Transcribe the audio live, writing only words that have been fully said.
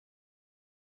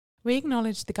We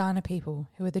acknowledge the Kaurna people,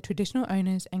 who are the traditional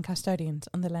owners and custodians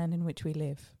on the land in which we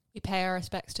live. We pay our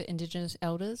respects to Indigenous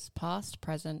elders, past,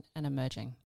 present and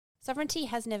emerging. Sovereignty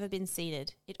has never been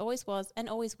ceded. It always was and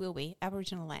always will be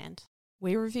Aboriginal land.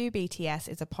 We Review BTS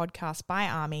is a podcast by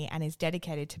ARMY and is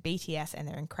dedicated to BTS and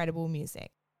their incredible music.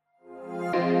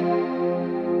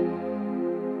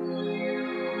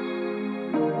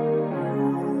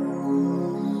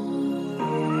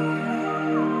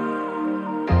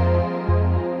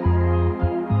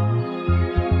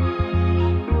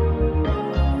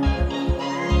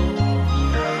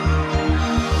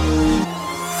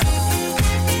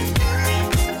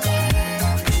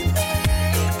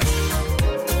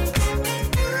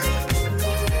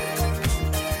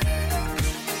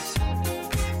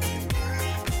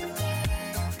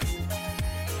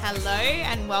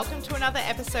 Welcome to another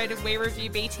episode of We Review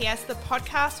BTS, the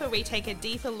podcast where we take a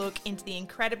deeper look into the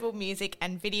incredible music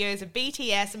and videos of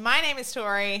BTS. My name is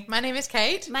Tori. My name is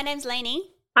Kate. My name's Lainey.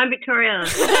 I'm Victoria.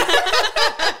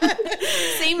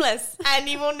 Seamless. And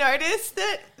you will notice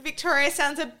that Victoria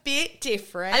sounds a bit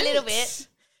different. A little bit.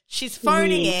 She's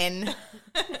phoning in.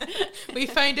 We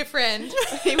phoned a friend.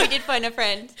 We did phone a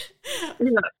friend.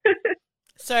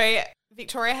 So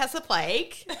Victoria has the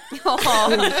plague. Oh.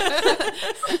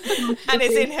 And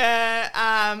is in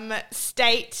her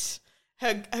state,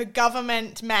 her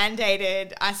government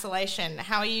mandated isolation.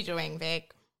 How are you doing,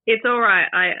 Vic? It's all right.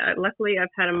 Luckily I've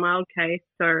had a mild case,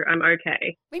 so I'm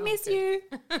okay. We miss you.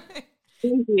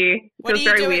 Thank you. Feels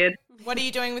very weird. What are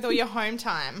you doing with all your home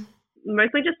time?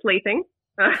 Mostly just sleeping.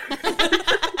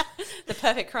 The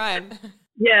perfect crime.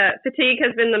 Yeah, fatigue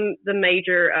has been the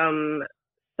major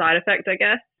side effect, I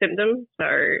guess, symptom. So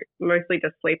mostly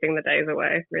just sleeping the days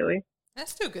away, really.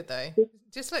 That's still good though.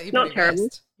 Just let you not terrible.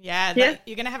 Rest. Yeah,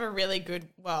 you're going to have a really good,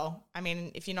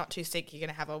 if you're not too sick, you're going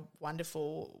to have a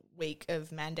wonderful week of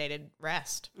mandated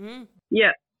rest. Mm.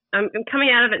 Yeah, I'm coming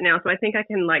out of it now, so I think I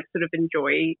can sort of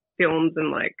enjoy films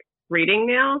and reading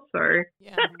now. So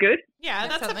that's good. Yeah,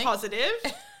 that's something. a positive.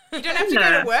 You don't have to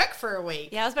go to work for a week.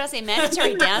 Yeah, I was about to say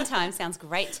mandatory downtime sounds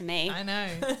great to me. I know.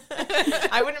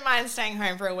 I wouldn't mind staying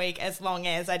home for a week as long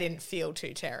as I didn't feel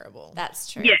too terrible. That's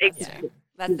true. Yeah, That's exactly. true.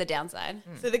 That's the downside.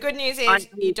 So the good news is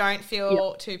you don't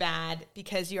feel too bad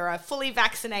because you're a fully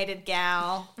vaccinated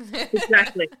gal.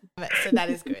 Exactly. So that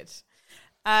is good.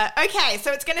 Okay,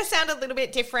 so it's going to sound a little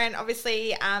bit different.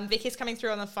 Obviously, Vic is coming through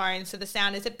on the phone, so the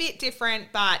sound is a bit different,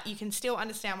 but you can still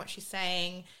understand what she's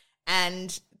saying,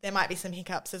 and there might be some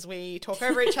hiccups as we talk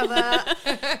over each other.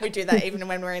 We do that even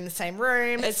when we're in the same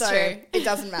room. It's so true. It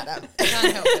doesn't matter.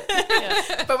 Can't help it.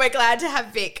 Yeah. But we're glad to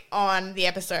have Vic on the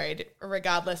episode,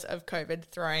 regardless of COVID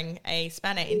throwing a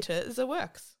spanner into the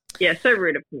works. Yeah, so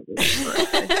rude of me.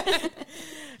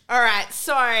 All right,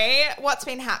 so what's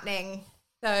been happening?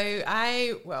 So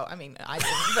I didn't,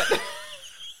 but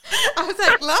I was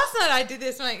like, last night I did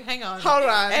this. I'm like, hang on. Hold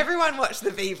on. Everyone watched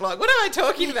the V vlog. What am I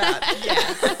talking about?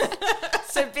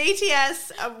 So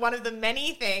BTS are one of the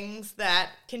many things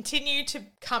that continue to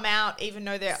come out even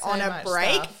though they're So on a much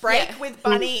break. stuff. Break Yeah. with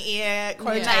bunny ear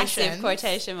quotations. Massive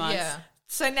quotation marks. Yeah.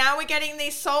 So now we're getting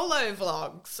these solo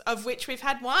vlogs, of which we've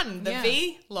had one, the Yeah.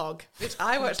 V-log. Which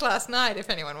I watched last night, if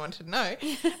anyone wanted to know.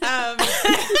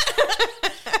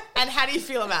 And how do you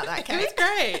feel about that, It Kate? was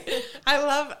great. I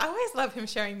always love him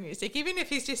sharing music, even if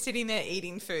he's just sitting there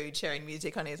eating food, sharing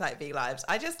music on his V lives.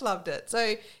 I just loved it.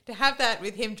 So to have that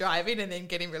with him driving and then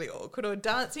getting really awkward or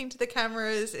dancing to the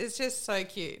cameras is just so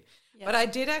cute. Yeah. But I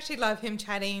did actually love him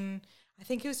chatting. I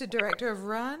think he was the director of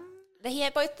Run. He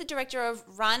had both the director of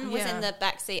Run was Yeah. in the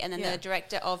back seat and then Yeah. the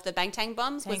director of the Bangtang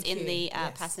Bombs was Thank in you. the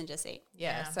Yes. passenger seat.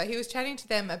 Yeah. So he was chatting to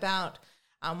them about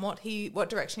what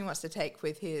direction he wants to take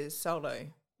with his solo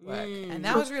work, and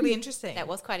that was really interesting. That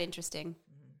was quite interesting.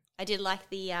 I did like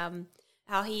the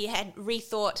how he had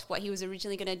rethought what he was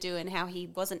originally going to do and how he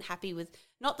wasn't happy with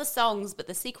not the songs but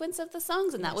the sequence of the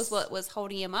songs, and that was what was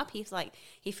holding him up. He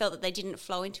felt that they didn't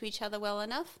flow into each other well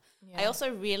enough. I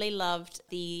also really loved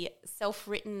the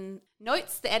self-written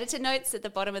notes, the edited notes at the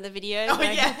bottom of the video. Oh,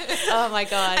 yeah. Oh, my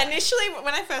God. Initially,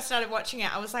 when I first started watching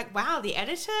it, I was like, wow, the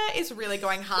editor is really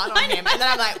going hard on him. And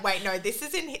then I'm like, wait, no, this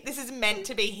is meant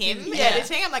to be him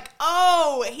editing. I'm like,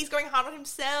 oh, he's going hard on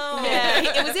himself.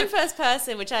 Yeah, it was in first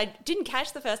person, which I didn't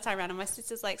catch the first time around. And my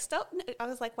sister's like, stop. I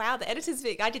was like, wow, the editor's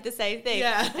Vic. I did the same thing.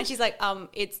 Yeah. And she's like,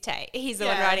 it's Tay. He's the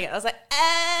one Yeah. writing it. I was like,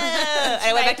 oh. And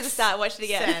I went back to the start and watched it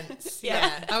again. Sense.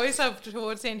 Yeah. I always love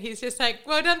towards the end, he's just like,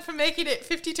 well done for making it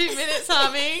 52 minutes,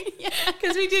 Army,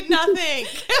 because we did nothing.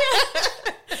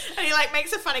 And he like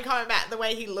makes a funny comment about the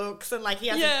way he looks and like he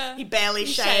Yeah. barely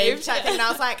shaved type thing. And I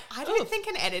was like, I don't think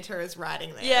an editor is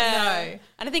writing this. No.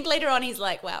 And I think later on he's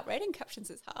like, wow, writing captions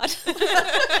is hard.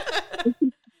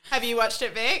 Have you watched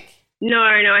it, Vic? No,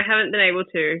 I haven't been able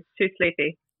to. Too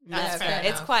sleepy. That's fair It's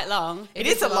enough. quite long. It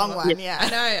is a long one, I yeah.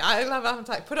 know. I love it. I'm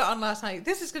like, put it on last night.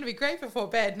 This is going to be great before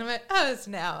bed. And I'm like, oh, it's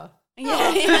an hour.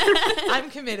 Yeah. I'm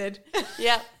committed.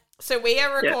 Yeah. So we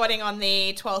are recording on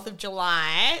the 12th of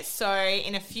July. So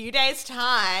in a few days'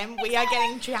 time, we are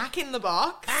getting Jack in the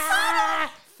Box.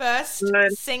 First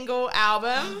Good. single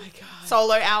album,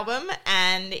 solo album.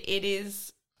 And it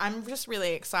is, I'm just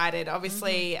really excited.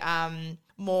 Obviously,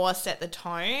 more set the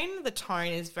tone. The tone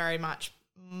is very much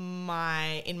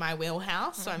in my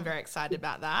wheelhouse. So I'm very excited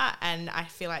about that. And I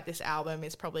feel like this album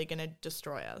is probably going to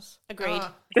destroy us. Agreed.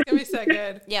 Oh, it's going to be so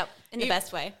good. Yep. In the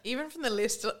best way. Even from the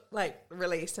list, like,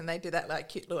 released, and they do that, like,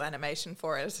 cute little animation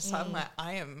for it. It's just, I'm like,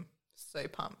 I am so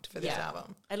pumped for this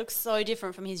album. It looks so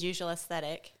different from his usual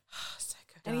aesthetic. So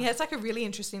good. And he has, like, a really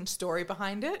interesting story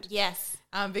behind it. Yes.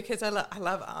 Because I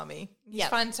love Army. You Yep.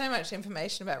 find so much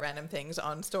information about random things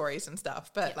on stories and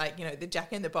stuff. But, like, you know, the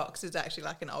Jack in the Box is actually,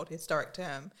 like, an old historic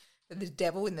term for the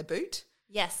devil in the boot.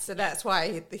 Yes. So that's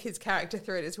why his character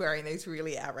through it is wearing these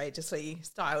really outrageously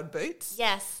styled boots.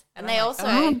 Yes. And I'm they like, also,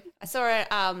 oh. I saw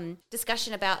a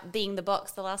discussion about being the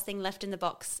box. The last thing left in the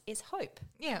box is hope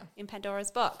Yeah. in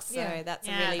Pandora's box. So Yeah. that's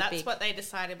a Yeah, really that's big. what they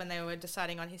decided when they were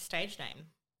deciding on his stage name.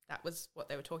 That was what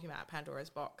they were talking about, Pandora's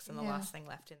Box, and the last thing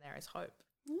left in there is hope.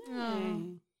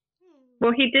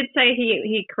 Well, he did say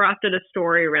he crafted a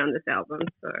story around this album,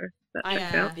 so that I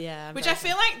checks know. out. Yeah. Which I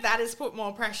feel like that has put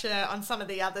more pressure on some of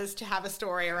the others to have a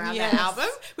story around Yes. their album.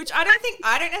 Which I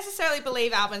don't necessarily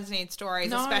believe albums need stories,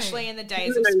 No. especially in the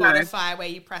days of No. Spotify where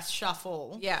you press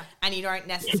shuffle. Yeah. And you don't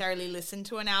necessarily listen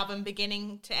to an album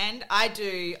beginning to end. I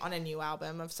do on a new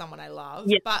album of someone I love.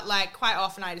 Yeah. But like quite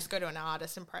often I just go to an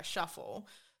artist and press shuffle.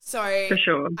 So For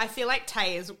sure. I feel like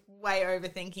Tay is way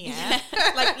overthinking it.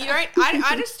 Like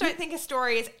I just don't think a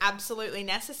story is absolutely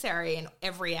necessary in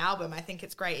every album. I think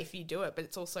it's great if you do it, but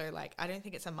it's also like I don't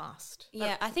think it's a must.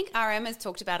 Yeah, I think RM has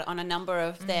talked about it on a number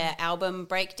of their album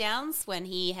breakdowns when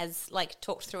he has like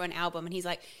talked through an album, and he's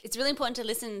like, it's really important to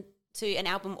listen to an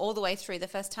album all the way through the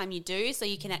first time you do, so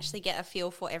you can actually get a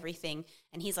feel for everything.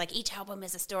 And he's like, each album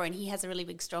is a story, and he has a really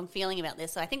big, strong feeling about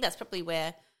this. So I think that's probably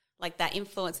where like that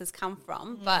influence has come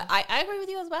from. But I agree with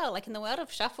you as well. Like in the world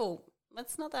of shuffle,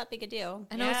 it's not that big a deal.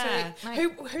 And Yeah. also,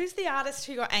 like, Who's the artist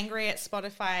who got angry at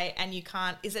Spotify and you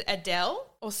can't? Is it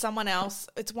Adele or someone else?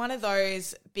 It's one of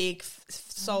those big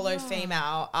solo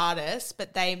female artists,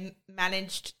 but they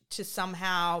managed to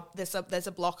somehow there's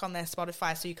a block on their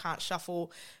Spotify, so you can't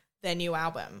shuffle their new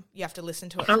album. You have to listen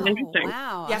to it. Oh, interesting.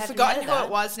 Wow. Yeah, I I've hadn't forgotten heard who that. it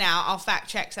was now. I'll fact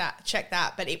check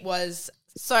that, but it was.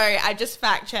 So I just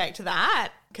fact checked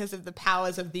that because of the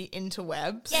powers of the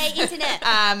interwebs. Yay, internet.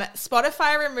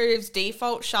 Spotify removes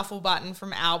default shuffle button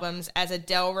from albums as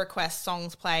Adele requests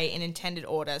songs play in intended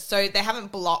order. So they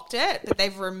haven't blocked it, but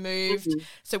they've removed.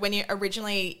 So when you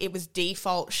originally it was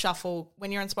default shuffle.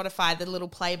 When you're on Spotify, the little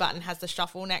play button has the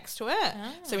shuffle next to it.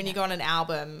 So when you go on an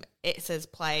album, it says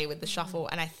play with the shuffle.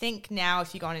 And I think now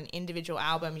if you go on an individual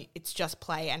album, it's just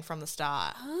play and from the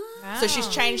start. So she's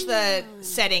changed the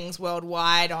settings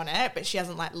worldwide on it, but she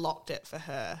hasn't like locked it for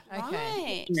her.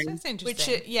 okay. Right. That's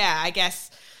interesting. Which, I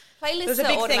guess Playlists there's a are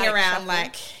big thing automatic around shuffle.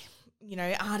 like, you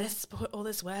know, artists put all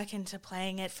this work into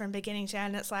playing it from beginning to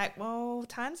end. It's like, well,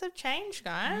 times have changed,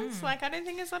 guys. Like, I don't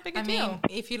think it's that big a I deal. mean,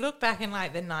 if you look back in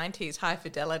like the 90s, High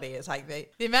Fidelity is like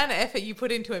the amount of effort you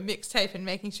put into a mixtape and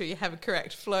making sure you have a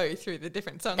correct flow through the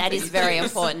different songs. That is you very use.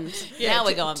 important. Yeah, now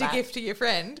we're to- going to back. gift to your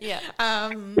friend. Yeah.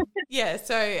 Yeah,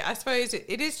 so I suppose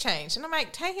it is changed. And I'm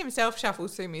like, Tay himself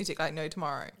shuffles through music like no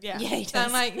tomorrow. Yeah. Yeah, he So I'm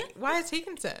does. like, why is he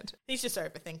concerned? He's just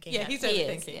overthinking Yeah, it. he's He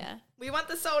overthinking. is, yeah. We want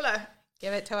the solo.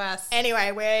 Give it to us.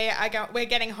 Anyway, we're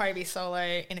getting Hobie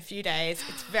solo in a few days.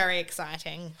 It's very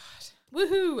exciting.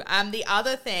 Woohoo! The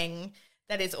other thing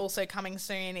that is also coming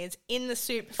soon is In the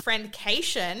Soup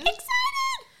Friendcation. Excited!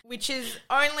 Which is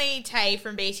only Tay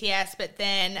from BTS, but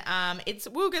then it's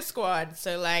Wooga Squad,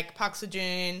 so like Park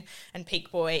Seo-joon and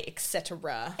Peak Boy,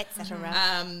 etc.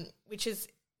 Etc. Which is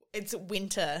it's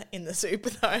winter in the soup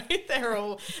though.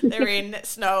 they're in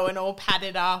snow and all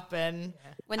padded up and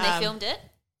When they filmed it,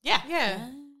 yeah. Yeah.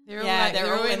 They're all, Yeah, like,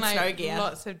 they're all in like snow gear.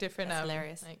 lots of different That's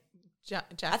hilarious. like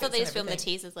jackets. I thought they and just filmed the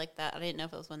everything. teasers like that. I didn't know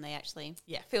if it was when they actually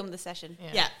Yeah. filmed the session.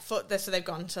 So they've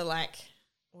gone to like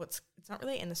well, it's not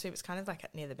really in the soup. It's kind of like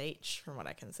near the beach, from what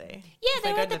I can see. Yeah,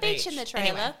 they were go at to the beach in the trailer.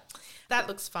 Anyway, that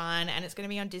looks fun, and it's going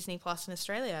to be on Disney Plus in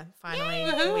Australia.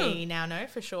 Finally, we now know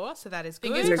for sure, so that is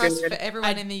good. Fingers crossed for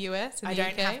everyone in the US. I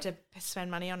don't have to spend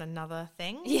money on another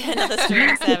thing. Yeah, another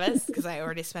streaming service. Because I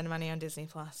already spend money on Disney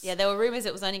Plus. Yeah, there were rumours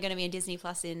it was only going to be on Disney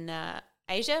Plus in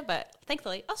Asia, but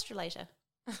thankfully Australasia.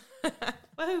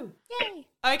 Woohoo! Yay!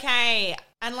 Okay,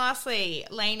 and lastly,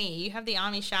 Lainey, you have the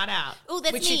army shout out. Oh,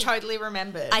 that's which me. you totally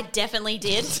remembered. I definitely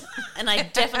did, and I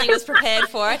definitely was prepared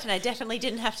for it, and I definitely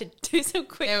didn't have to do some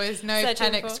quick. There was no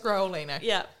searching panic for- scrolling. No.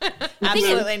 Yeah,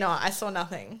 Absolutely not. I saw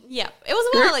nothing. yeah. It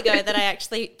was a while ago that I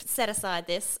actually set aside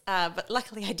this, but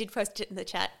luckily I did post it in the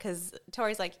chat because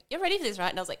Tori's like, "You're ready for this, right?"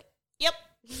 And I was like, "Yep."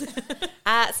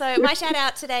 So my shout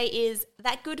out today is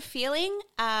That Good Feeling,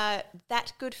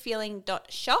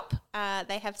 thatgoodfeeling.shop.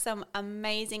 They have some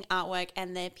amazing artwork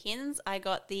and their pins. I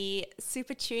got the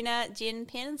Super Tuna gin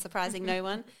pin, surprising no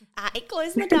one. It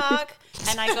glows in the dark,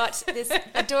 and I got this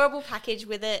adorable package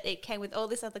with it. It came with all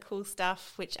this other cool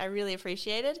stuff, which I really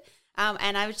appreciated.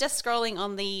 And I was just scrolling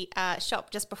on the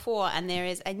shop just before, and there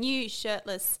is a new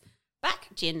shirtless back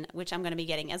gin, which I'm going to be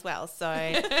getting as well. So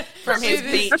From his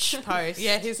beach post.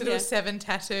 Yeah, his little Yeah. 7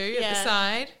 tattoo at Yeah. the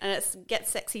side. and it's Get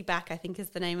Sexy Back, I think is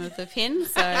the name of the pin.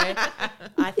 So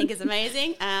I think it's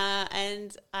amazing,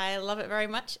 and I love it very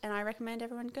much, and I recommend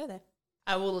everyone go there.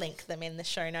 I will link them in the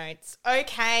show notes.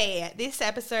 Okay, this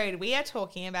episode we are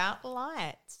talking about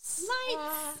Lights.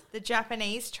 The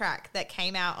Japanese track that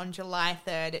came out on July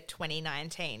 3rd,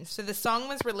 2019. So the song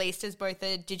was released as both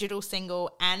a digital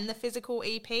single and the physical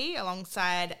EP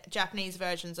alongside Japanese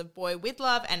versions of Boy With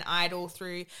Love and Idol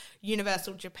through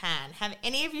Universal Japan. Have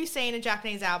any of you seen a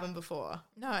Japanese album before?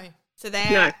 No. So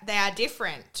they are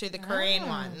different to the Korean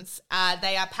ones.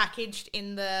 They are packaged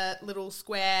in the little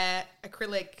square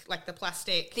acrylic, like the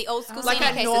plastic. The old school Like CD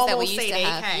a cases normal that we used CD to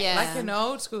have. case. Yeah. Like an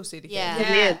old school CD. yeah.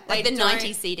 Yeah, Like they the don't-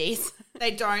 90s CDs. They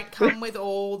don't come with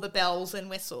all the bells and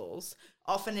whistles.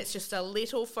 Often it's just a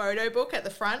little photo book at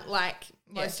the front, like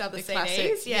most other the CDs.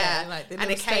 classic, yeah, like the and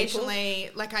little staple.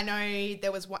 occasionally, like I know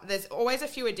there was one. There's always a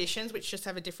few editions which just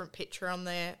have a different picture on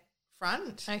their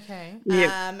front. Okay.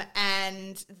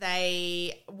 And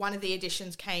one of the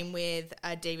editions came with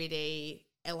a DVD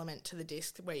element to the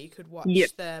disc where you could watch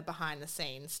the behind the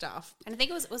scenes stuff. And I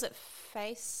think it was it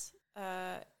Face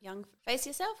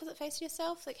Yourself? Was it Face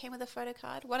Yourself that came with a photo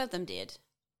card? One of them did.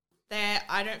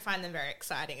 I don't find them very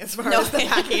exciting as far as the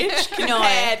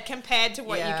package compared to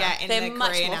what you get in They're the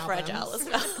much Korean more albums. fragile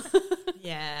as well.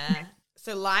 Yeah.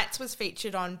 So Lights was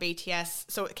featured on BTS.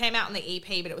 So it came out on the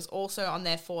EP, but it was also on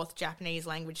their 4th Japanese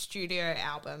language studio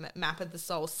album, Map of the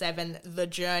Soul 7, The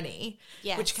Journey,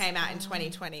 Yes. which came out in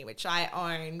 2020, which I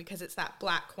own because it's that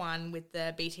black one with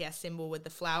the BTS symbol with the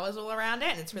flowers all around it.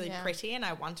 And it's really pretty and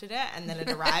I wanted it. And then it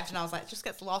arrived and I was like, it just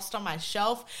gets lost on my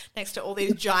shelf next to all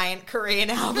these giant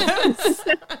Korean albums.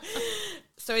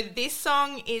 So this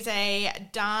song is a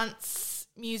dance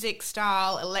music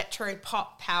style electro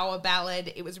pop power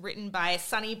ballad. It was written by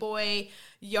Sunny Boy,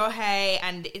 Yohei,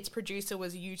 and its producer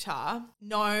was Utah.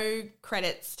 No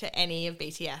credits to any of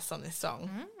BTS on this song.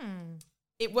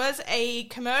 It was a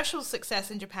commercial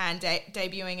success in Japan,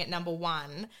 debuting at number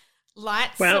 1.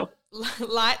 Lights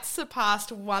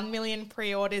surpassed 1 million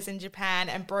pre-orders in Japan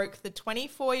and broke the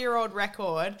 24-year-old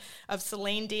record of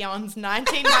Celine Dion's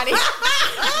 1990.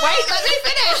 Wait, let me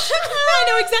finish. I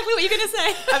know exactly what you're going to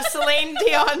say. Of Celine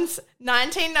Dion's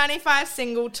 1995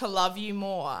 single "To Love You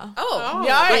More." Oh,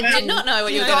 no, I did not know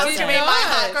what you were got going to to me. say. My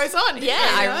heart goes on. Yeah,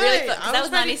 I really thought, 'cause I that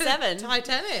was ready for 97.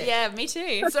 Titanic. Yeah, me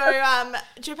too. So,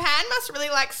 Japan must really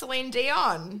like Celine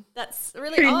Dion. That's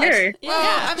really Who odd. knew? Yeah.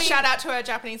 Well, I mean, Shout out to our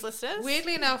Japanese listeners.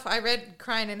 Weirdly enough, I read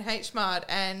Crying in H Mart,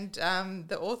 and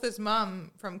the author's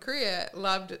mum from Korea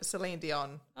loved Celine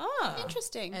Dion. Oh,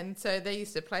 interesting. And so they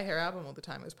used to play her album all the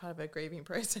time. It was part of her grieving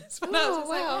process. But Oh, I was just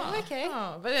like, wow. Okay.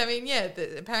 Oh, but I mean, yeah,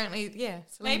 apparently, yeah.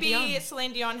 Celine Maybe Dion.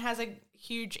 Celine Dion has a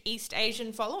huge East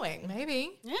Asian following.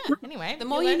 Maybe. Yeah. Anyway, The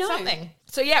more you learn know. something.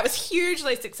 So yeah, it was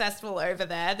hugely successful over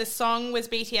there. The song was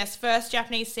BTS' first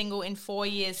Japanese single in 4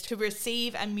 years to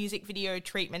receive a music video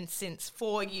treatment since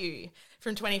For You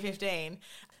from 2015.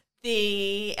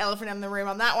 The elephant in the room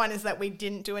on that one is that we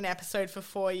didn't do an episode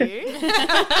for You.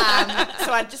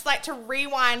 So I'd just like to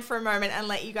rewind for a moment and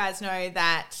let you guys know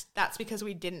that that's because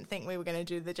we didn't think we were going to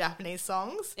do the Japanese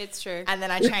songs. It's true. And then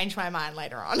I changed my mind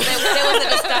later on. There was a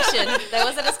discussion. There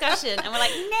was a discussion. And we're like,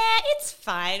 nah, it's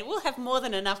fine. We'll have more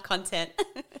than enough content.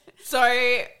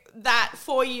 So that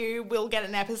For You will get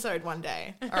an episode one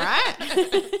day. All right?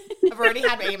 I've already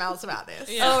had emails about this.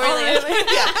 Yeah. Oh, really?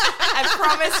 Yeah. I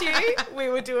promise you we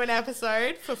will do an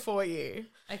episode for You.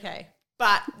 Okay.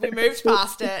 But we moved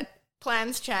past it.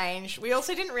 Plans changed. We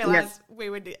also didn't realize we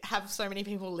would have so many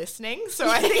people listening. So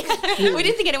I think We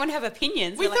didn't think anyone would have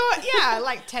opinions. we We're like, thought,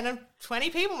 like 10 or 20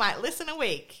 people might listen a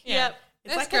week. Yep.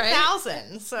 It's That's like great.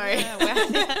 1,000. So Yeah, wow.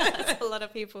 That's a lot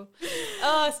of people.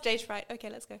 Oh, stage fright. Okay,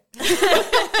 let's go.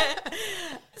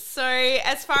 So,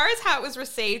 as far as how it was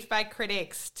received by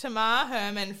critics, Tamar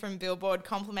Herman from Billboard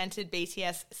complimented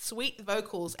BTS' sweet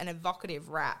vocals and evocative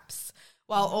raps,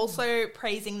 while also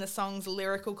praising the song's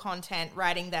lyrical content,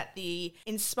 writing that the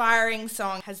inspiring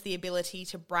song has the ability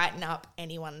to brighten up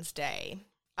anyone's day.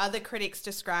 Other critics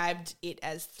described it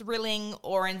as thrilling,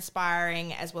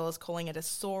 awe-inspiring, as well as calling it a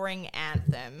soaring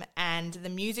anthem, and the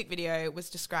music video was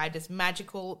described as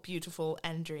magical, beautiful,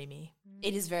 and dreamy.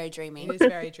 It is very dreamy. It is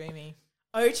very dreamy.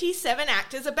 OT7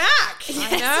 actors are back!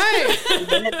 I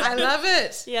know. I love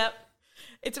it. Yep.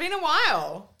 It's been a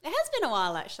while. It has been a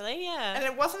while, actually. Yeah. And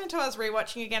it wasn't until I was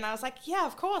rewatching again, I was like, yeah,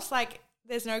 of course. Like,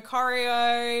 there's no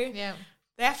choreo. Yeah.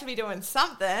 They have to be doing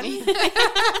something.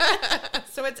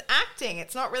 So it's acting.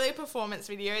 It's not really a performance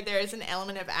video. There is an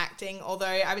element of acting, although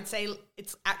I would say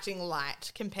it's acting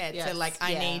light compared to Yes. like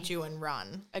I Yeah. Need You and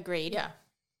Run. Agreed. Yeah.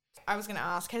 I was going to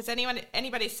ask, has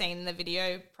anybody seen the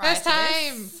video prior First to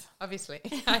time, this? obviously.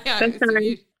 First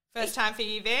time. First time for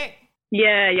you, Vic?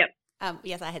 Yeah, yep.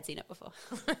 Yes, I had seen it before.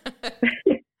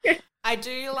 I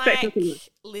do like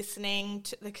listening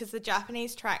to, because the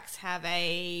Japanese tracks have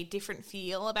a different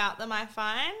feel about them, I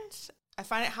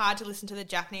find it hard to listen to the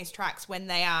Japanese tracks when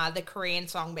they are the Korean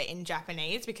song but in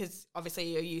Japanese, because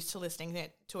obviously you're used to listening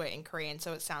to it in Korean,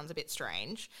 so it sounds a bit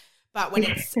strange. But when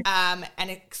it's an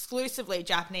exclusively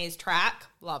Japanese track,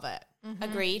 love it.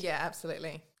 Agreed. Yeah,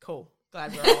 absolutely. Cool.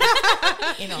 Glad we're all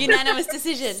in on that. Unanimous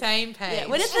decision. Same page. Yeah,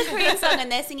 when it's a Korean song and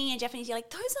they're singing in Japanese, you're like,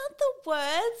 those aren't the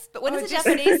words. But when Oh, it's a just-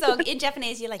 Japanese song in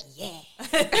Japanese, you're like, yeah.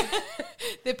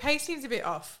 The pacing's a bit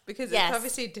off because Yes. it's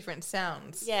obviously different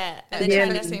sounds. Yeah. And And they're they're trying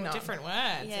trying to to, sing on. Different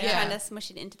words. yeah, trying to smush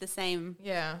it into the same.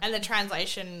 Yeah. And the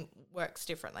translation works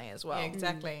differently as well. Yeah,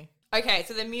 exactly. Okay,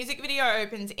 so the music video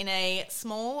opens in a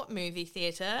small movie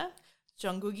theater.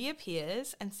 Jungkook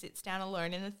appears and sits down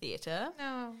alone in the theater.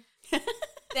 No.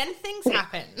 Then things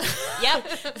happen.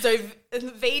 Yep. So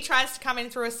V tries to come in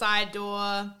through a side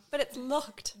door. But it's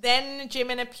locked. Then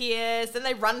Jimin appears. Then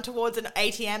they run towards an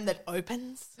ATM that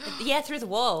opens. Yeah, through the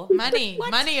wall. Money.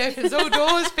 Money opens all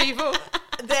doors, people.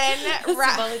 Then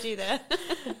Symbology there.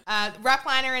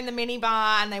 Rapliner in the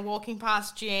minibar, and they're walking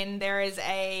past Jin. There is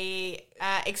a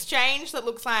exchange that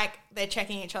looks like they're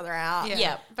checking each other out. Yeah.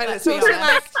 Yep. But Let's it's be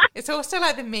also honest.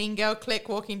 like the mean girl clique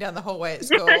walking down the hallway at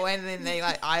school and then they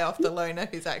like eye off the loner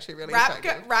who's actually really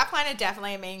attractive. Rapliner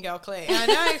definitely a mean girl clique. I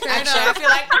know, fair Actually,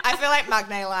 enough. I feel like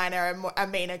Magne Liner a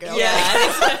meaner girl.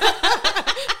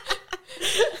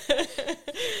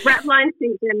 Rap lines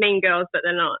think they're mean girls, but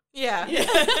they're not. Yeah.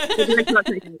 It's not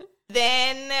taken.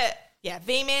 Then,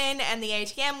 V-Min and the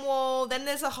ATM wall. Then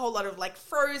there's a whole lot of like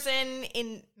Frozen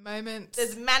in. Moments.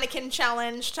 There's mannequin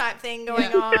challenge type thing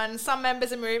going on. Some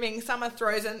members are moving, some are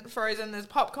frozen. There's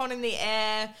popcorn in the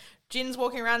air. Jin's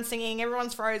walking around singing.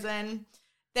 Everyone's frozen.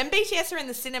 Then BTS are in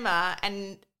the cinema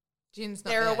and Jin's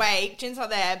not they're there. awake. Jin's not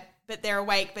there, but they're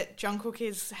awake. But Jungkook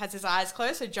has his eyes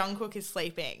closed, so Jungkook is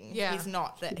sleeping. Yeah. He's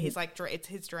not. That he's like it's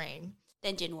his dream.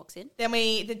 Then Jin walks in. Then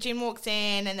the Jin walks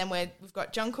in, and then we've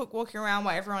got Jungkook walking around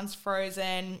while everyone's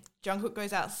frozen. Jungkook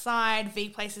goes outside. V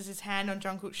places his hand on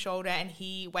Jungkook's shoulder, and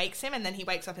he wakes him, and then he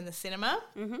wakes up in the cinema.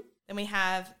 Mm-hmm. Then we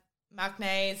have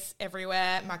Magnes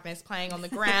everywhere. Magnes playing on the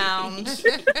ground.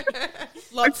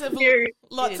 lots of Cute.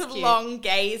 It is cute. long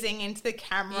gazing into the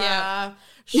camera. Yeah.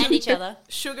 And each other.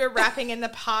 Sugar rapping in the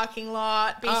parking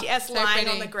lot. BTS so lying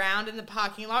pretty. on the ground in the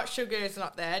parking lot. Sugar is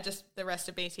not there, just the rest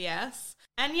of BTS.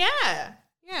 And yeah,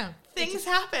 Yeah. things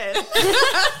happen.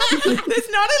 There's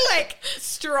not a like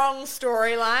strong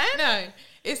storyline. No.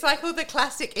 It's like all the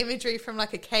classic imagery from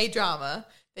like a K-drama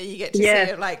that you get to Yeah.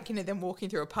 see, like, them walking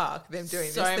through a park, them doing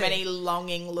So this thing. many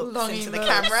longing looks Longing into the looks.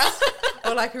 camera.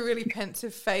 Or like a really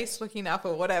pensive face looking up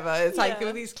or whatever. It's like Yeah.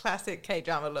 all these classic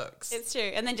K-drama looks. It's true.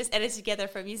 And then just edit together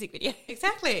for a music video.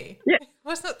 Exactly. Yeah.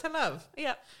 What's not to love?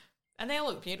 Yep. And they all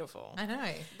look beautiful. I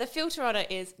know. The filter on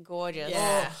it is gorgeous.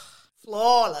 Yeah.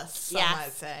 Flawless, some Yes.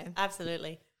 might say.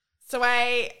 Absolutely. So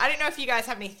I don't know if you guys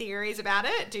have any theories about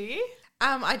it, do you?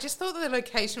 I just thought that the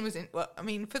location was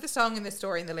for the song and the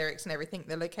story and the lyrics and everything,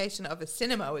 the location of a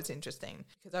cinema was interesting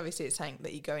because obviously it's saying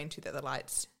that you go into that the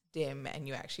lights dim and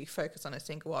you actually focus on a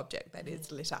single object that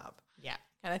is lit up. Yeah.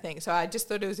 kind of thing. So I just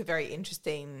thought it was a very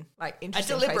interesting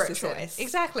deliberate place to sit. choice.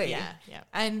 Exactly. Yeah, yeah.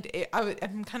 And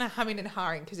I'm kind of humming and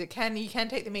hawing because you can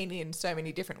take the meaning in so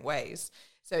many different ways.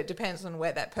 So it depends on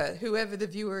where whoever the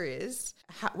viewer is,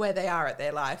 where they are at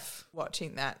their life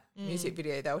watching that music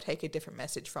video, they'll take a different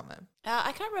message from it.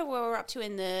 I can't remember where we're up to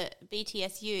in the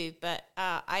BTSU, but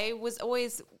I was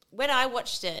always, when I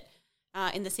watched it,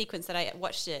 in the sequence that I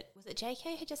watched it, was it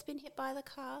JK had just been hit by the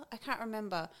car? I can't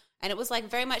remember. And it was like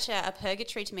very much a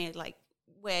purgatory to me, like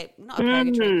not a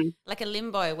purgatory, like a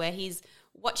limbo where he's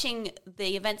watching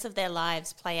the events of their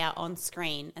lives play out on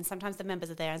screen. And sometimes the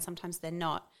members are there and sometimes they're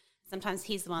not. Sometimes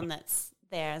he's the one that's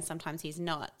there and sometimes he's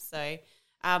not. So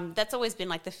that's always been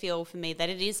like the feel for me, that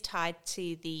it is tied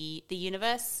to the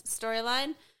universe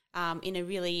storyline in a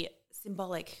really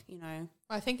symbolic,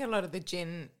 I think a lot of the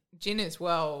Jin as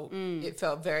well, it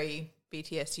felt very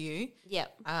BTSU.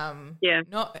 Yep.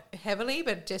 Not heavily,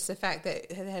 but just the fact that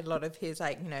it had a lot of his,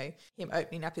 him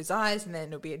opening up his eyes, and then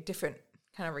it'll be a different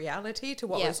kind of reality to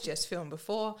what was just filmed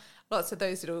before. Lots of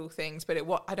those little things, but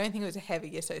I don't think it was a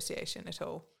heavy association at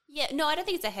all. Yeah, no, I don't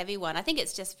think it's a heavy one. I think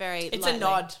it's just very It's lightly. a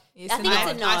nod. I think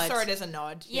it's a nod. I saw it as a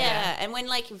nod. Yeah, and when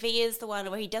V is the one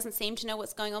where he doesn't seem to know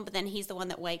what's going on, but then he's the one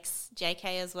that wakes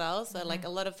JK as well. So a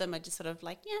lot of them are just sort of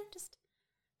just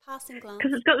passing glance.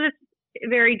 Because it's got this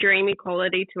very dreamy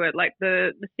quality to it. Like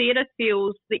the theatre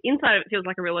feels, the inside of it feels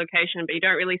like a real location, but you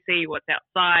don't really see what's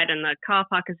outside. And the car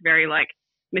park is very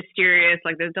mysterious.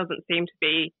 Like there doesn't seem to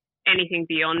be anything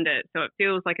beyond it. So it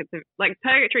feels like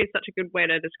purgatory is such a good way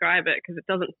to describe it because it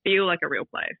doesn't feel like a real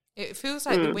place. It feels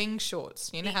like the Wing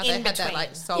shorts. You know how In they had between.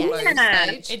 that solo Yeah.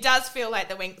 stage? It does feel like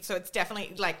the Wing, so it's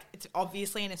definitely it's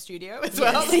obviously in a studio as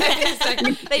well. They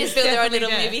just feel their own little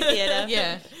definitely movie theatre.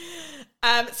 Yeah.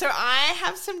 So I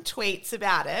have some tweets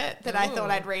about it that I thought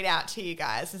I'd read out to you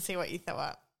guys and see what you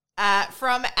thought.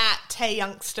 From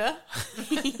 @TayYoungster.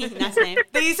 Nice name.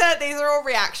 These are all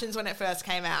reactions when it first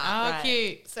came out. Oh, Right.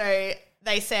 cute. So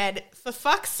they said, for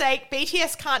fuck's sake,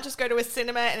 BTS can't just go to a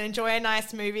cinema and enjoy a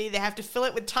nice movie. They have to fill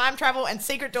it with time travel and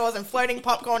secret doors and floating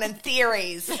popcorn and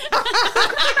theories.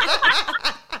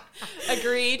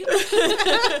 Agreed.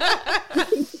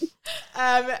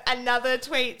 Another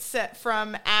tweet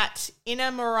from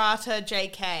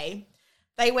 @InnerMurataJK.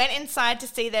 They went inside to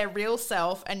see their real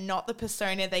self and not the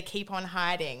persona they keep on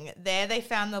hiding. There they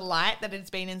found the light that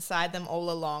has been inside them all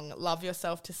along. Love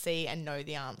yourself to see and know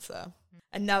the answer.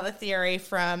 Another theory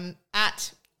from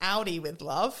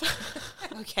 @AudiWithLove.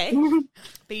 Okay.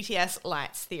 BTS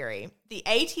Lights Theory. The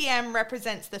ATM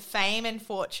represents the fame and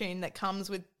fortune that comes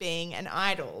with being an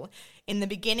idol. In the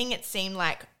beginning, it seemed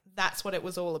like that's what it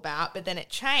was all about, but then it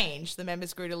changed. The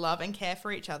members grew to love and care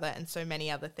for each other and so many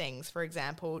other things. For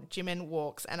example, Jimin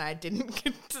walks and I didn't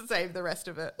get to save the rest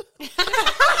of it. All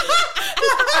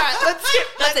right, let's skip.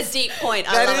 That's a deep point.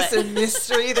 I That love is it. a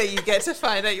mystery that you get to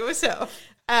find out yourself.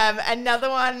 Another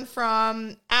one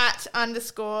from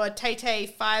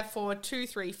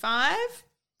 @_Tay54235.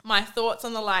 My thoughts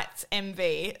on the Lights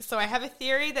MV. So I have a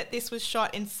theory that this was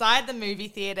shot inside the movie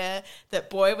theatre that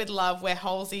Boy With Love where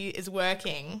Halsey is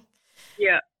working.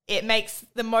 Yeah. It makes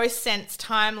the most sense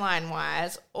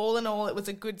timeline-wise. All in all, it was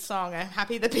a good song. I'm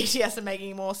happy the BTS are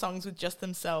making more songs with just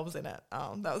themselves in it.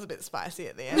 Oh, that was a bit spicy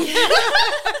at the end.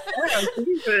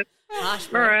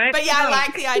 Harsh, All right. But yeah, I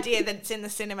like the idea that it's in the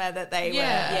cinema that they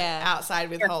Yeah. were Yeah. outside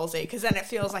with Halsey, because then it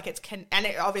feels like and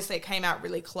it obviously it came out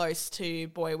really close to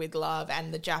Boy With Love,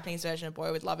 and the Japanese version of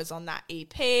Boy With Love is on that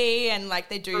EP, and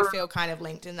they do feel kind of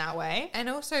linked in that way. And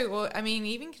also,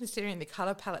 even considering the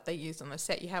color palette they used on the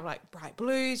set, you have bright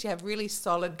blues, you have really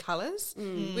solid colors,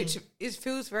 which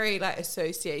feels very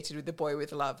associated with the Boy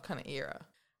With Love kind of era.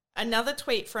 Another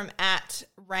tweet from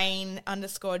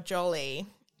 @rain_jolly.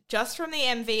 Just from the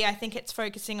MV, I think it's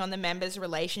focusing on the members'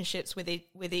 relationships with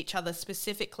each other,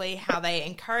 specifically how they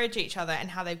encourage each other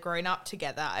and how they've grown up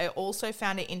together. I also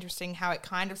found it interesting how it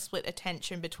kind of split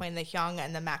attention between the Hyung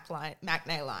and the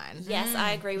Maknae line. Yes,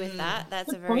 I agree with that.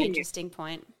 That's a very interesting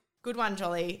point. Good one,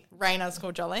 Jolly.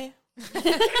 Rain_Jolly.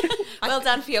 Well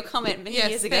done for your comment many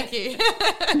years ago. Thank you.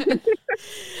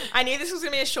 I knew this was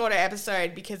going to be a shorter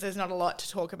episode because there's not a lot to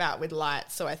talk about with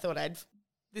Lights, so I thought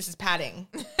this is padding.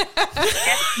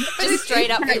 Just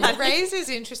straight up. It raises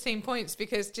interesting points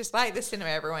because just like the cinema,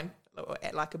 everyone,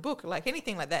 like a book, like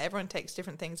anything like that, everyone takes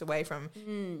different things away from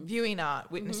viewing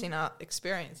art, witnessing art,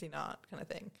 experiencing art kind of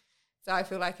thing. So I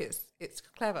feel like it's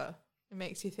clever. It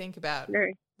makes you think about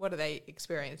what are they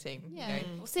experiencing. Yeah.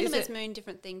 Well, cinemas mean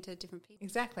different thing to different people.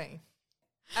 Exactly.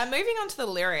 Moving on to the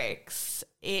lyrics,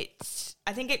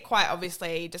 I think it quite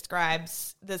obviously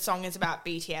describes the song is about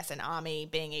BTS and ARMY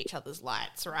being each other's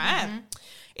lights, right? Mm-hmm.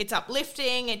 It's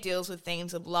uplifting. It deals with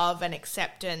themes of love and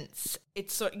acceptance.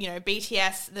 It's,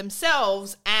 BTS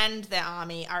themselves and their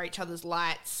ARMY are each other's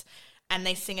lights, and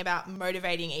they sing about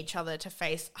motivating each other to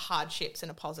face hardships in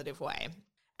a positive way.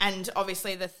 And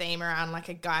obviously the theme around like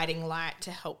a guiding light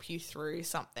to help you through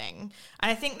something.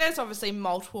 And I think there's obviously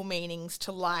multiple meanings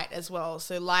to light as well.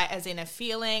 So light as in a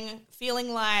feeling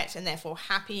light and therefore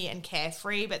happy and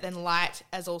carefree, but then light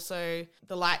as also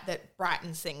the light that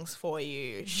brightens things for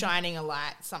you, shining a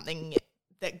light, something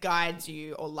that guides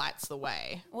you or lights the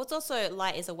way. Well, it's also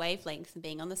light is a wavelength and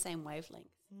being on the same wavelength.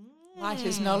 Light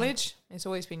is knowledge. It's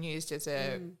always been used as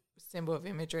a symbol of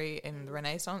imagery in the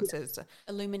Renaissance as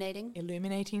illuminating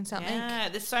something. Yeah,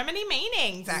 there's so many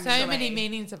meanings, actually. So many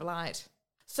meanings of light.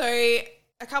 So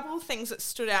a couple of things that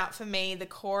stood out for me, the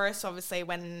chorus, obviously,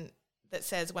 that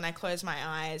says, when I close my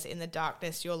eyes in the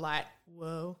darkness, your light,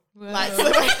 lights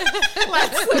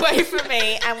the way for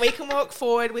me, and we can walk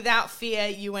forward without fear,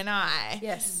 you and I.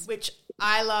 Yes. Which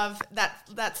I love.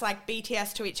 That's like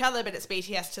BTS to each other, but it's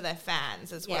BTS to their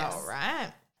fans as well,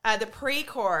 right? The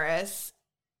pre-chorus,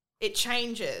 it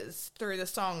changes through the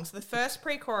songs. The first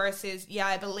pre-chorus is,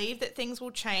 I believe that things will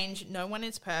change. No one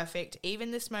is perfect. Even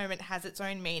this moment has its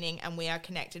own meaning, and we are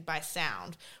connected by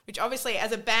sound. Which obviously,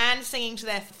 as a band singing to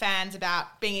their fans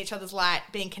about being each other's light,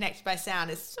 being connected by sound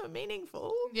is so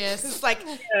meaningful. Yes. It's like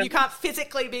you can't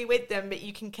physically be with them, but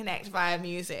you can connect via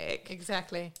music.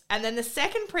 Exactly. And then the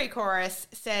second pre-chorus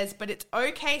says, but it's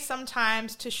okay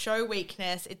sometimes to show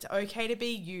weakness. It's okay to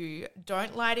be you.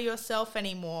 Don't lie to yourself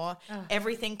anymore.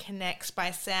 Everything connects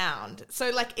by sound. So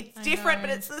like it's different, but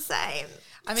it's the same.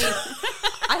 I mean,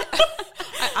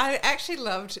 I actually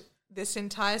loved this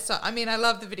entire song. I mean, I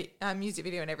love the music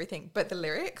video and everything, but the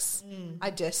lyrics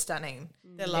are just stunning.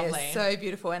 They're lovely. They're so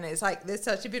beautiful, and it's like there's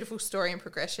such a beautiful story and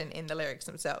progression in the lyrics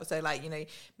themselves. So like,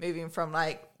 moving from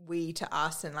like we to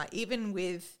us, and like even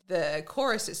with the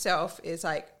chorus itself is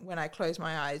like, when I close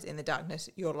my eyes in the darkness,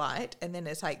 your light, and then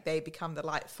it's like they become the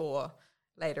light for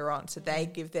later on, so they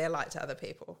give their light to other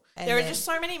people. And there are just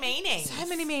so many meanings. So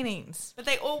many meanings. But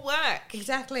they all work.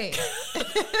 Exactly.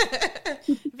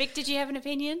 Vic, did you have an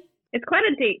opinion? It's quite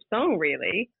a deep song,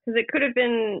 really, because it could have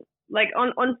been, like,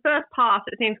 on first pass,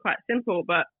 it seems quite simple,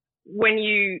 but when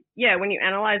you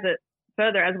analyze it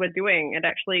further, as we're doing, it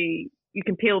actually, you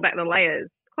can peel back the layers.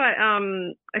 Quite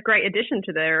a great addition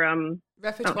to their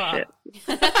repertoire.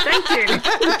 Thank you.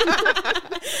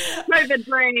 COVID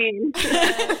brain.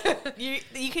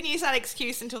 You can use that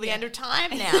excuse until the end of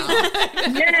time now.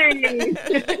 Yay!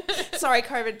 Sorry,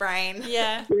 COVID brain.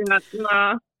 Yeah.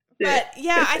 But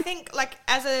yeah, I think like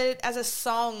as a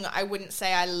song, I wouldn't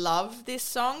say I love this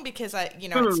song because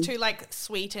it's too like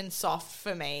sweet and soft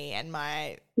for me and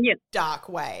my dark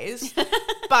ways.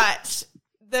 But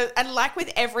and like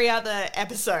with every other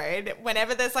episode,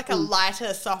 whenever there's like a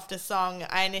lighter, softer song,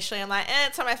 I initially am like,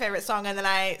 it's not my favorite song, and then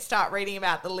I start reading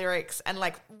about the lyrics and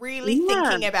like really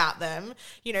thinking about them,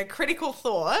 critical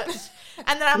thought,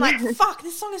 and then I'm like, fuck,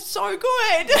 this song is so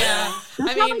good. Yeah,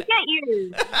 I mean, get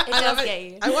you. It does get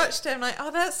you. I watched it, I'm like,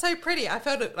 oh, that's so pretty. I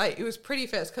felt it like it was pretty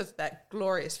first because of that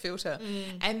glorious filter,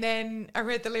 and then I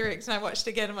read the lyrics and I watched it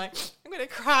again. I'm like, I'm gonna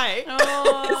cry.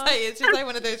 It's just like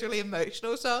one of those really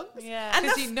emotional songs. Yeah, and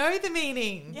because you know the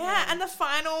meaning. Yeah, and the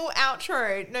final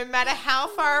outro, no matter how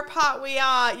far apart we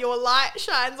are, your light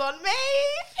shines on me.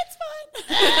 It's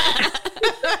fine.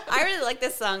 I really like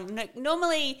this song.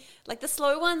 Normally, like the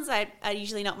slow ones are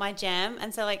usually not my jam.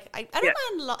 And so like I don't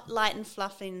mind light and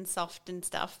fluffy and soft and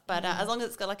stuff. But as long as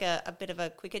it's got like a bit of a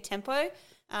quicker tempo.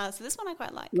 So this one I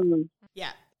quite like.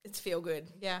 Yeah, it's feel good.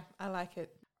 Yeah, I like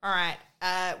it. All right,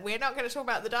 we're not going to talk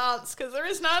about the dance because there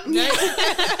is none.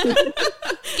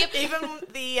 Even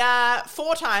the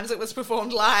 4 times it was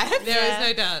performed live, there was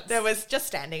no dance. There was just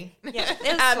standing. Yeah,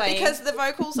 it was swaying. Because the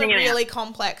vocals are really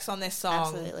complex on this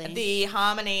song. Absolutely. The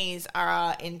harmonies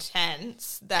are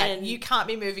intense that you can't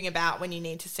be moving about when you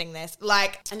need to sing this.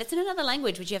 And it's in another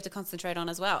language which you have to concentrate on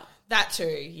as well. That too,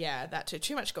 yeah, that too.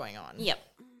 Too much going on. Yep.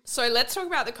 So let's talk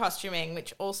about the costuming,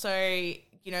 which also,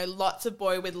 lots of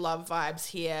Boy With Love vibes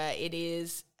here. It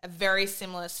is a very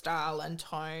similar style and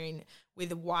tone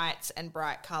with whites and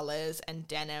bright colours and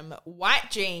denim. White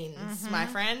jeans, my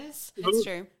friends. That's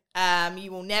true.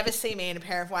 You will never see me in a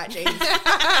pair of white jeans.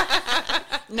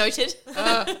 Noted.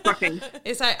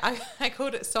 It's like I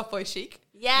called it soft boy chic.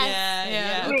 Yes.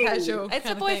 Yeah. Or casual. It's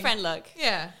a boyfriend look.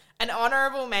 Yeah. An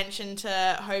honourable mention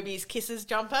to Hobie's Kisses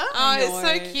jumper. Oh, it's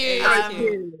so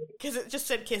cute. Because it just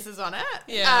said Kisses on it.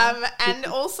 Yeah. And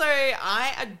also,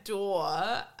 I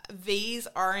adore V's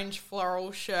orange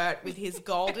floral shirt with his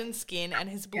golden skin and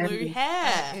his blue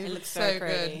hair. It looks looks so so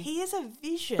pretty. good. He is a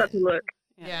vision. Such a look.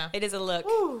 Yeah. It is a look.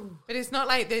 But it's not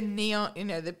like the neon,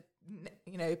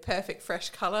 perfect fresh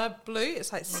color blue.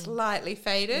 It's like slightly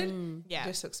faded. Yeah. It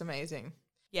just looks amazing.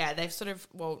 Yeah, they've sort of,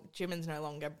 Jimin's no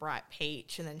longer bright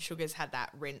peach, and then Sugar's had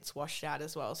that rinse washed out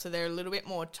as well. So they're a little bit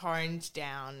more toned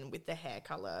down with the hair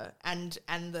color and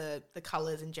the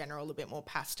colors in general, a little bit more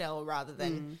pastel rather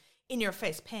than in your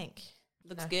face pink.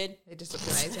 Looks good. It just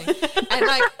looks amazing. And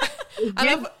like,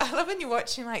 I love when you're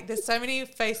watching, like, there's so many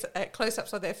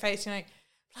close-ups of their face. You're like,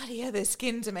 bloody hell, their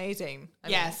skin's amazing. I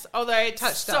mean, Yes, although it's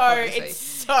touched so, up, obviously. it's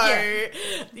so,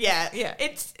 yeah.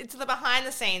 It's the behind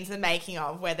the scenes, the making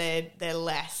of, where they're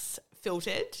less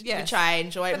filtered, Yes. which I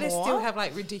enjoy but more. they still have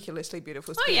like ridiculously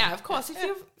beautiful skin. Oh yeah, of course. If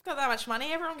you've got that much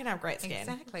money, everyone can have great skin.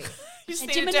 Exactly. You just And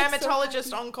need a Jimin is so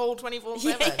dermatologist on call 24/7.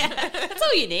 That's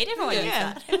all you need. Everyone needs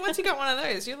Yeah, that. and once you got one of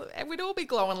those, we'd all be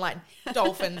glowing like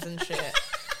dolphins and shit.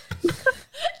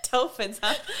 Dolphins,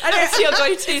 huh? That's your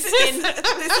go-to skin.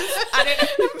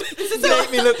 This is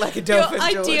Make me look like a Your dolphin,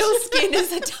 George. ideal skin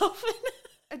is a dolphin.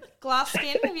 a glass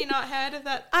skin. Have you not heard of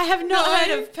that? I have not No.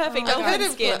 heard of perfect I've heard dolphin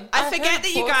of skin. I I've forget heard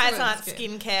that you guys porcelain aren't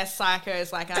skin. skincare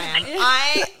psychos like I am.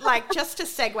 I like, just to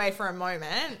segue for a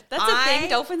moment. That's a thing,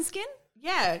 dolphin skin?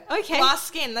 Yeah. Okay. Glass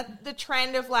skin. The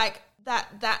trend of like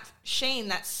that sheen,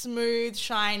 that smooth,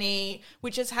 shiny,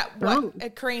 which is a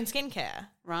Korean skincare.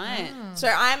 Right. So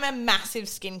I'm a massive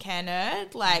skincare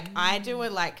nerd. Like I do a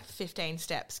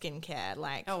 15-step skincare.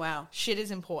 Like, Oh, wow. shit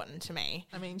is important to me.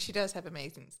 I mean, she does have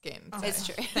amazing skin. so- It's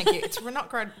true. Thank you. We're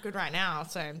not good right now,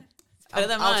 so Better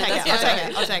than I'll mine. take it.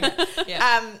 That's I'll take it.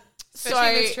 Yeah. So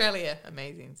Especially in Australia,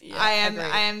 amazing. skin. I Agreed.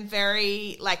 am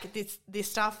very like this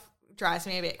stuff drives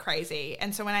me a bit crazy,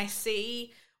 and so when I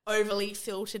see overly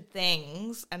filtered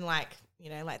things and like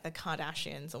the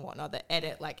Kardashians and whatnot that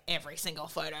edit like every single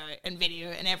photo and video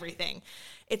and everything,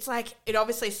 it's like it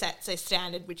obviously sets a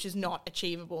standard which is not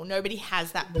achievable. Nobody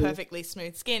has that perfectly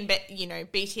smooth skin, but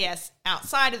BTS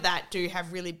outside of that do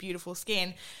have really beautiful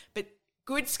skin, but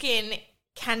good skin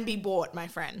can be bought, my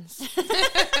friends.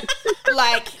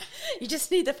 Like, You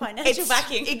just need the financial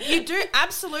backing. you do,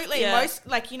 absolutely. Yeah. Most,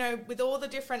 with all the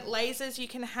different lasers you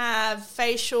can have,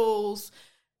 facials,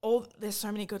 there's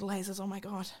so many good lasers. Oh my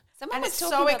God. Someone And was it's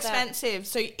talking so about that. expensive.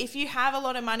 So if you have a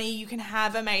lot of money, you can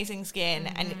have amazing skin.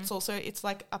 Mm-hmm. And it's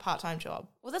like a part-time job.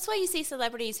 Well, that's why you see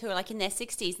celebrities who are like in their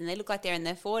 60s and they look like they're in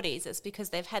their 40s. It's because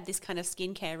they've had this kind of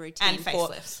skincare routine. And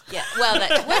facelifts. Yeah. Well,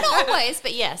 not always,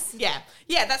 but yes. Yeah.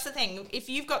 Yeah, that's the thing. If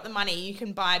you've got the money, you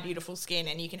can buy beautiful skin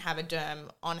and you can have a derm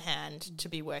on hand to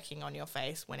be working on your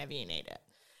face whenever you need it.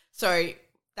 So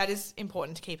that is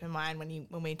important to keep in mind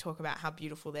when we talk about how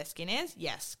beautiful their skin is.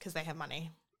 Yes, because they have money.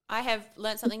 I have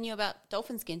learned something new about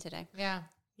dolphin skin today. Yeah.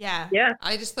 Yeah. Yeah.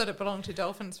 I just thought it belonged to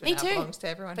dolphins, but Me now too. it belongs to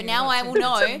everyone. But who now I wants will to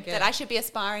know get that I should be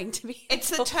aspiring to be.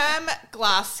 It's the term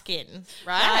glass skin,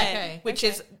 right? Right. Okay. Which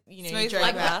is, Smooth joke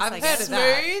like about glass, I've I heard guess. of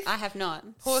that. smooth, I have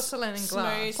not. Porcelain and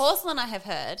glass. Smooth. Porcelain I have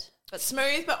heard, but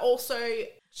smooth, but also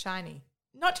Shiny.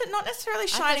 not necessarily I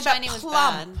thought shiny, shiny but was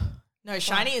plump. bad. No,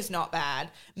 shiny is not bad.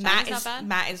 Shiny's not bad?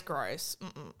 Matte is gross.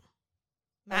 Mm-mm.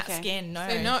 Matte Okay. skin, no.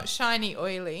 So not shiny,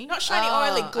 oily. Not shiny,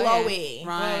 Oh, oily, okay. glowy,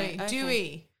 Right. Glowy, okay.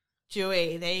 dewy.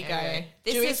 dewy. There you Okay. go.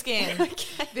 This Dewy is- skin.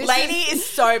 Okay. This Lady is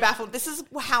so baffled. This is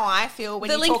how I feel when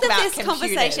The you length talk of about this computers.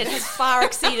 conversation has far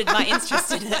exceeded my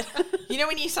interest in it. You know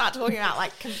when you start talking about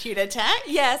like computer tech?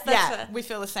 Yes, that's yeah, fair. we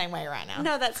feel the same way right now.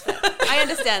 No, that's fair. I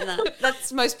understand that.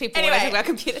 That's most people when I Anyway, talk about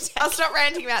computer tech. I'll stop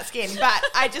ranting about skin, but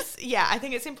I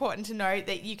think it's important to know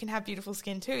that you can have beautiful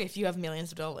skin too if you have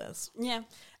millions of dollars. Yeah.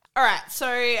 All right, so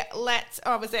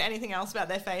was there anything else about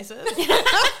their faces?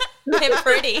 They're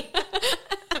pretty.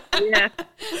 Yeah.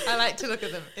 I like to look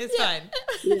at them. It's fine.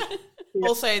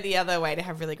 Also, the other way to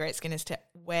have really great skin is to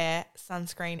wear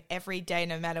sunscreen every day,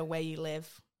 no matter where you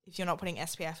live. If you're not putting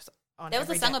SPF on There was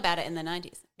a every song day- about it in the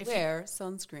 90s. If you- Wear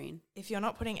sunscreen. if you're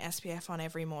not putting SPF on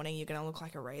every morning, you're going to look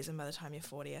like a raisin by the time you're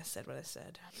 40. I said what I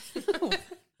said.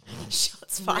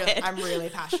 Shots fired. I'm really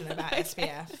passionate about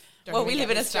SPF. Don't Well, even we live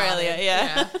get in me started. Australia,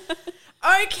 yeah.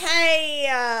 Okay.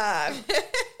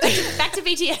 Back to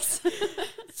BTS.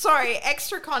 Sorry,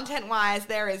 extra content wise,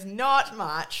 there is not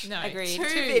much. No. Agreed. Two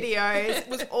videos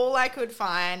was all I could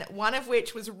find, one of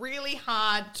which was really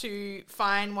hard to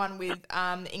find one with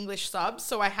English subs,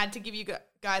 so I had to give you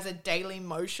guys a Daily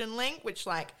Motion link, which,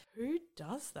 like, who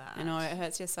does that? I know, it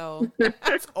hurts your soul.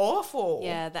 That's awful.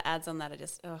 Yeah, the ads on that are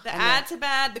just... Ugh, The and ads are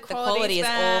bad. The quality is is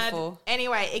bad. awful.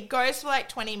 Anyway, it goes for like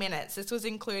 20 minutes. This was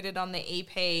included on the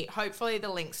EP. Hopefully the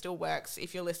link still works.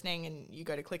 If you're listening and you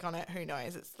go to click on it, who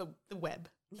knows? It's the web.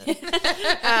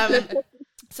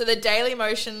 So the Daily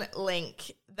Motion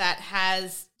link that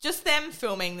has just them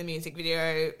filming the music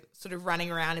video, sort of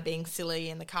running around and being silly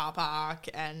in the car park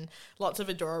and lots of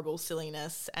adorable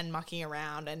silliness and mucking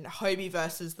around and Hobie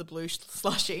versus the blue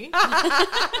slushy.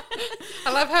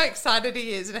 I love how excited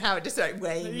he is and how it just like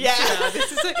waves. Yeah.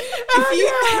 This is like,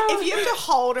 If you have to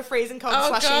hold a freezing cold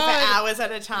slushy God. for hours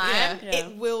at a time, Yeah.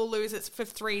 it will lose its for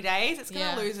 3 days. It's going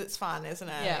to Yeah. lose its fun, isn't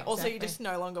it? Yeah, Also, you exactly. just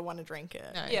no longer want to drink it.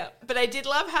 No. Yeah. But I did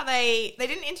love how they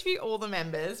didn't interview all the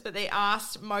members, but they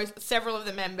asked several of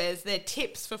the members their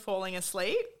tips for falling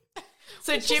asleep.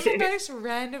 So Jim, Jim, the most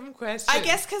random question. I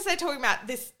guess because they're talking about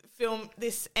this film,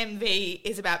 this MV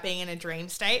is about being in a dream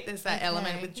state. There's that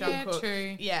element with John Cook.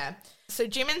 True. Yeah. So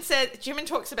Jimin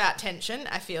talks about tension,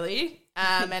 I feel you,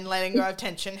 and letting go of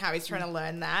tension, how he's trying to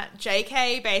learn that.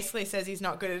 JK basically says he's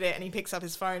not good at it and he picks up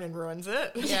his phone and ruins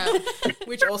it. Yeah.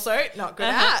 Which also not good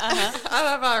at. I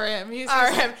love RM. He's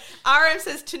RM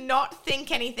says to not think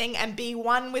anything and be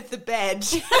one with the bed.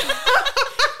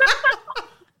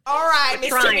 All right,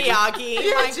 Mr. Trying. Miyagi.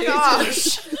 My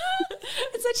gosh.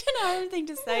 It's such an Aaron thing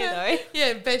to say, though.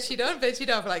 Yeah, bedsheet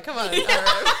off. Like, come on, RM.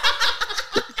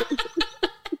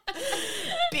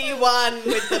 Be one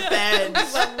with the bed.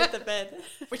 One with the bed.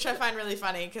 Which I find really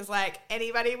funny because, like,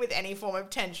 anybody with any form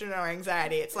of tension or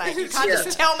anxiety, it's like, you can't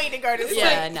just tell me to go to sleep.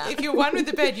 Yeah, no. If you're one with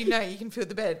the bed, you know you can feel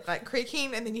the bed like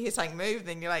creaking, and then you hear something move,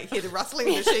 then you like hear the rustling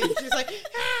of the sheets. She's like,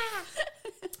 ah.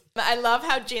 But I love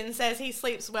how Jin says he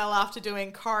sleeps well after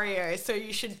doing choreo, so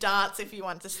you should dance if you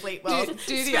want to sleep well. Do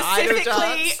the idol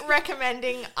Specifically dance.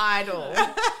 recommending Idol.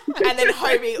 And then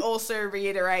Hobie also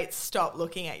reiterates, stop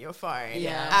looking at your phone.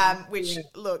 Yeah. Which,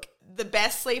 look, the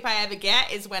best sleep I ever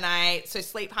get is so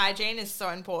sleep hygiene is so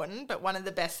important, but one of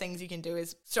the best things you can do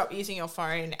is stop using your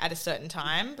phone at a certain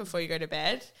time before you go to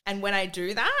bed. And when I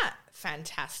do that,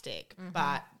 fantastic. Mm-hmm.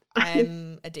 But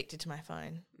I'm addicted to my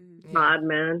phone. Hard,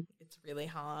 man. It's really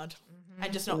hard.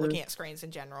 And just not looking at screens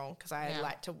in general because I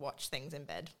like to watch things in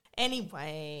bed.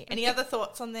 Anyway, any other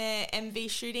thoughts on their MV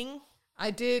shooting?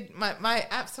 I did my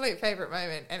absolute favorite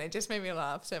moment, and it just made me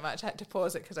laugh so much. I had to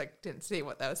pause it because I didn't see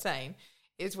what they were saying.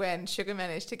 Is when Sugar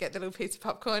managed to get the little piece of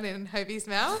popcorn in Hobie's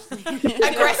mouth.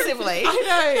 Aggressively.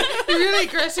 I know, really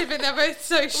aggressive, and they're both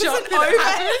so shocked that it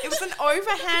happened. It was an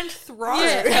overhand throw.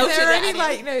 Yeah, and Elton they're only Annie.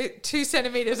 like 2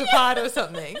 centimeters apart or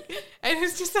something, and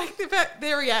it's just like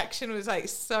their reaction was like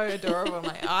so adorable. I'm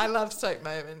like, I love soap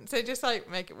moments. So just like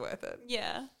make it worth it.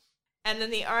 Yeah. And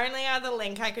then the only other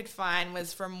link I could find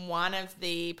was from one of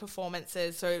the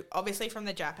performances. So obviously from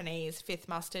the Japanese Fifth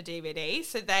Muster DVD.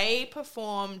 So they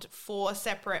performed 4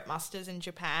 separate musters in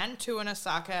Japan, 2 in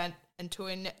Osaka and 2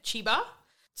 in Chiba.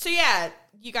 So yeah,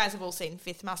 you guys have all seen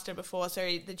Fifth Muster before.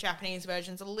 So the Japanese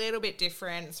version's a little bit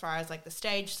different as far as like the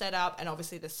stage setup and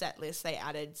obviously the set list. They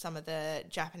added some of the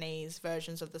Japanese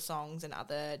versions of the songs and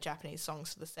other Japanese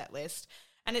songs to the set list.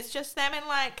 And it's just them in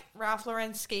like Ralph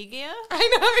Lauren ski gear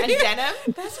I know. and denim.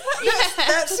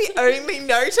 That's the only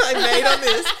note I made on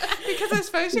this, because I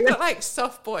suppose you've got like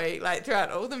soft boy like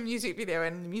throughout all the music video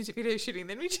and the music video shooting.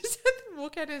 Then we just had them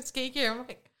walk out in ski gear. I'm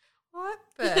like, what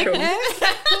the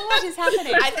heck? What is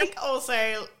happening? I think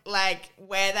also like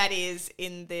where that is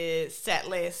in the set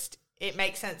list, it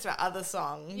makes sense for other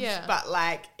songs. Yeah. But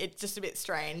like it's just a bit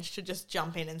strange to just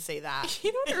jump in and see that.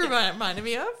 You know what it reminded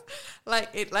me of?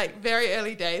 Like very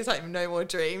early days, like No More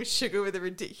Dreams, Sugar with a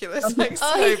ridiculous like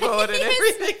snowboard and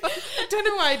everything. I don't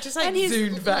know why I just like And his-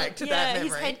 zoomed back to that his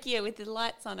memory. headgear with the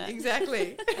lights on it.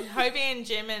 Exactly. And Hobie and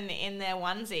Jimin in their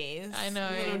onesies. I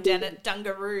know. Little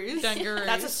dungaroos. Dungaroos.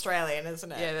 That's Australian,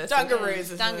 isn't it? Yeah, that's dungaroos.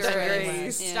 Isn't it?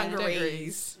 Dungaroos. Yeah.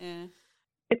 Dungarees. Yeah.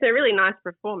 It's a really nice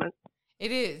performance.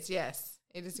 It is, yes.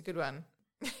 It is a good one.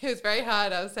 It was very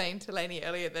hard. I was saying to Lainey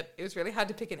earlier that it was really hard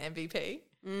to pick an MVP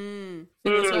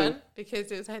for this one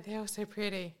because it was like, they're all so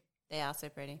pretty. They are so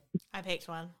pretty. I picked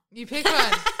one. You pick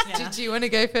one. Did you want to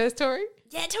go first, Tori?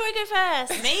 Yeah, Tori, go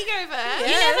first. Me go first.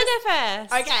 You never go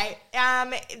first.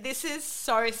 Okay. This is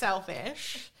so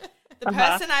selfish. The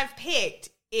person I've picked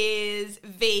is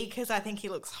V because I think he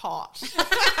looks hot.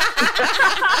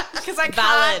 Because I can't.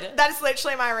 Valid. That is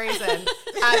literally my reason.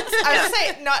 I would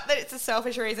say not that it's a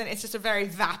selfish reason. It's just a very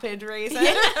vapid reason.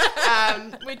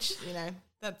 Which, you know,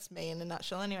 that's me in a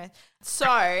nutshell anyway. So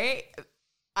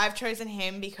I've chosen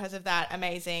him because of that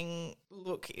amazing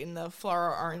look in the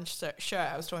floral orange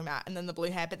shirt I was talking about, and then the blue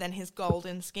hair, but then his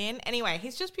golden skin. Anyway,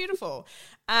 he's just beautiful.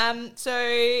 So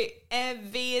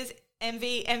V is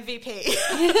MVP. MVP.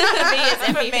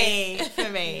 For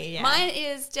me, yeah. Mine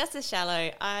is just as shallow.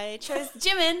 I chose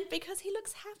Jimin because he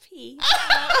looks happy.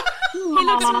 He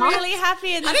looks really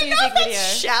happy in I this don't know music if video.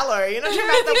 that's shallow. You're not talking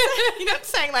about the, you're not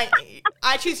saying like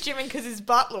I choose Jimin because his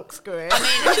butt looks good. I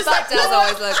mean, his butt does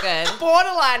always look good.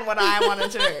 Borderline what I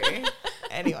want to do.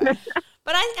 Anyway,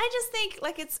 But I just think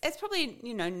like it's probably,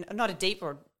 you know, not a deep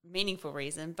or meaningful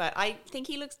reason, but I think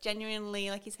he looks genuinely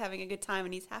like he's having a good time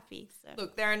and he's happy. So.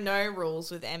 look, there are no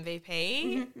rules with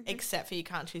MVP except for you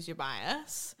can't choose your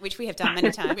bias, Which we have done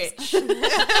many times. which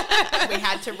we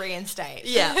had to reinstate.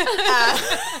 Yeah.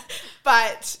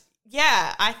 But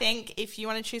yeah, I think if you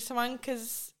want to choose someone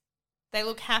because they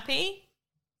look happy,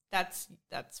 that's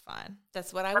fine.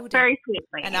 That's what I That's would do. very sweet.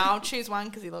 And I'll choose one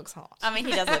because he looks hot. I mean,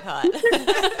 he does look hot.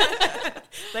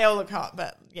 They all look hot,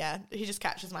 but yeah, he just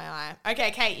catches my eye.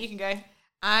 Okay, Kate, you can go.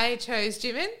 I chose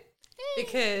Jimin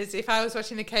because if I was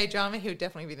watching a K-drama, he would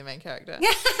definitely be the main character.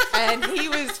 And he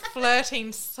was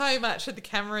flirting so much with the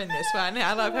camera in this one.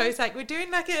 I love how he's like, we're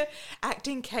doing like a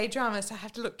acting K-drama, so I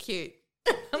have to look cute.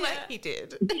 I'm like, he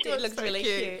did. He looks really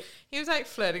cute. He was like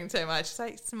flirting so much, just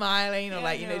like smiling or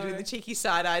like, you know, doing the cheeky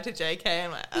side eye to JK.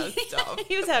 I'm like, oh, stop.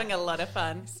 He was having a lot of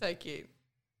fun. So cute.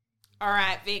 All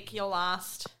right, Vic, you're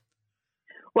last.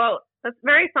 Well, that's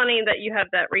very funny that you have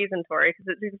that reason, Tori, because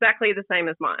it's exactly the same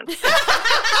as mine.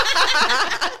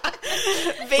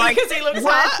 Vic, because he looks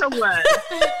word hot. for word.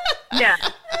 Yeah.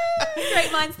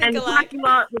 Great minds think And alike. talking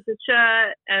about with the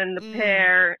shirt and the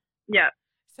pair. Yeah.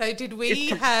 So did we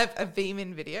have a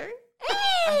Veeman video?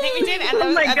 I think we did. And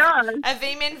Oh my a, God. a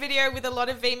V-Min video with a lot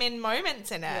of V-Min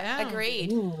moments in it. Yeah.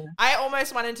 Agreed. I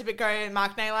almost wanted to go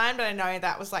Mark Neyline, but I know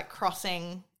that was like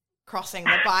crossing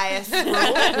the bias rule.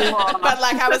 But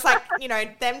like I was like, you know,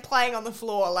 them playing on the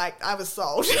floor, like I was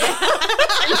sold.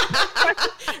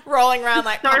 Rolling around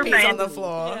like So puppies on the random.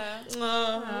 floor.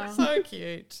 Oh, so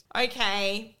cute.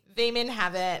 Okay, V-Min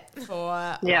have it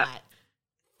for Yeah. Light.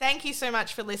 Thank you so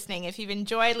much for listening. If you've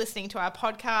enjoyed listening to our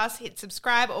podcast, hit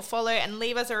subscribe or follow and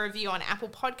leave us a review on Apple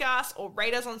Podcasts or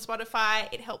rate us on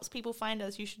Spotify. It helps people find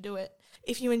us. You should do it.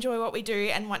 If you enjoy what we do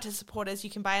and want to support us, you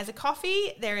can buy us a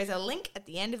coffee. There is a link at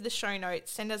the end of the show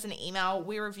notes. Send us an email,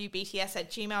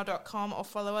 wereviewbts@gmail.com, or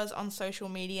follow us on social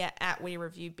media at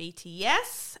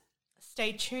wereviewbts.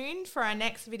 Stay tuned for our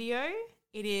next video.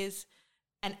 It is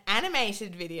an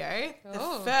animated video, the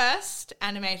first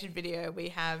animated video we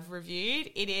have reviewed.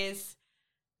 It is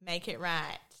Make It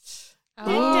Right.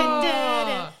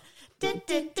 Oh.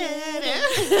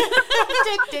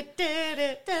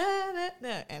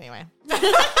 Anyway.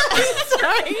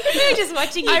 Sorry. We're just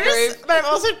watching you groove. But I'm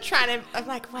also I'm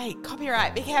like, wait,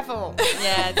 copyright, be careful.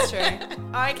 Yeah, it's true.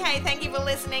 Okay, thank you for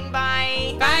listening.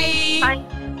 Bye. Bye.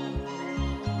 Bye.